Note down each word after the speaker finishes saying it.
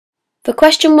For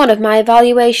question 1 of my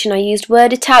evaluation, I used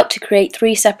Word It Out to create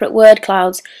 3 separate word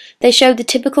clouds. They showed the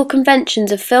typical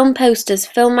conventions of film posters,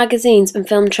 film magazines and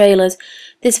film trailers.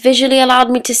 This visually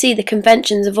allowed me to see the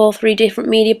conventions of all 3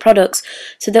 different media products,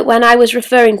 so that when I was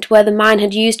referring to whether mine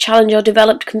had used challenge or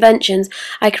developed conventions,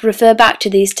 I could refer back to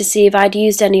these to see if I'd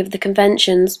used any of the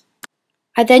conventions.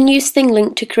 I then used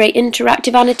ThingLink to create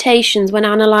interactive annotations when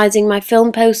analysing my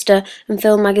film poster and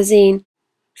film magazine.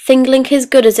 ThingLink is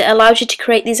good as it allows you to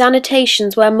create these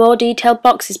annotations where more detailed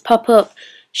boxes pop up,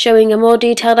 showing a more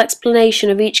detailed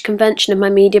explanation of each convention of my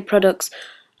media products.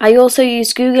 I also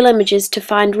used Google Images to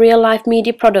find real-life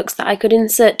media products that I could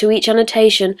insert to each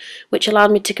annotation, which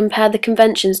allowed me to compare the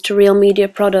conventions to real media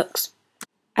products.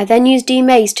 I then used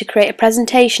eMaze to create a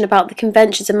presentation about the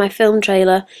conventions of my film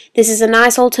trailer. This is a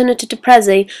nice alternative to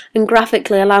Prezi and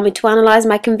graphically allow me to analyse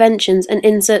my conventions and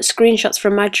insert screenshots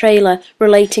from my trailer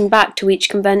relating back to each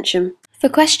convention. For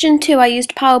question 2, I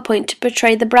used PowerPoint to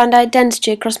portray the brand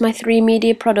identity across my 3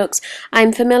 media products. I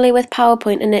am familiar with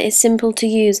PowerPoint and it is simple to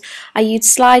use. I used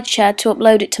SlideShare to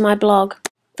upload it to my blog.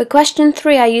 For question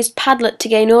 3, I used Padlet to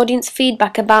gain audience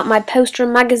feedback about my poster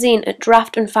and magazine at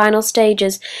draft and final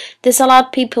stages. This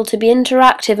allowed people to be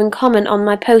interactive and comment on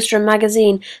my poster and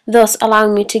magazine, thus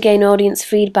allowing me to gain audience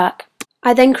feedback.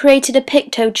 I then created a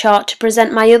Picto chart to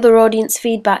present my other audience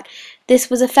feedback. This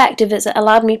was effective as it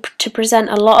allowed me to present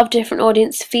a lot of different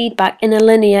audience feedback in a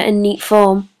linear and neat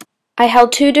form. I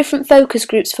held 2 different focus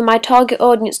groups for my target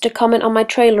audience to comment on my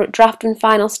trailer at draft and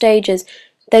final stages.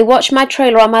 They watched my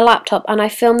trailer on my laptop and I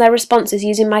filmed their responses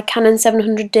using my Canon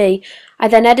 700D. I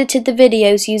then edited the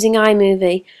videos using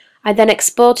iMovie. I then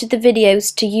exported the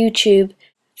videos to YouTube.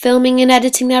 Filming and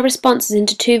editing their responses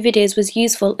into 2 videos was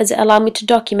useful as it allowed me to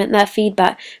document their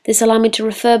feedback. This allowed me to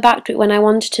refer back to it when I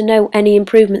wanted to know any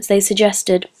improvements they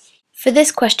suggested. For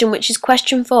this question, which is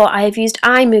question 4, I have used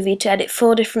iMovie to edit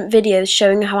 4 different videos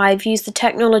showing how I have used the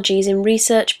technologies in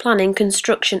research, planning,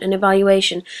 construction and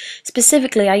evaluation.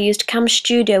 Specifically, I used Cam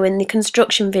Studio in the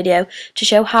construction video to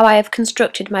show how I have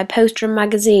constructed my poster and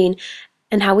magazine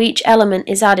and how each element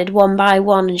is added one by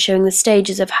one and showing the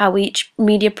stages of how each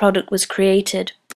media product was created.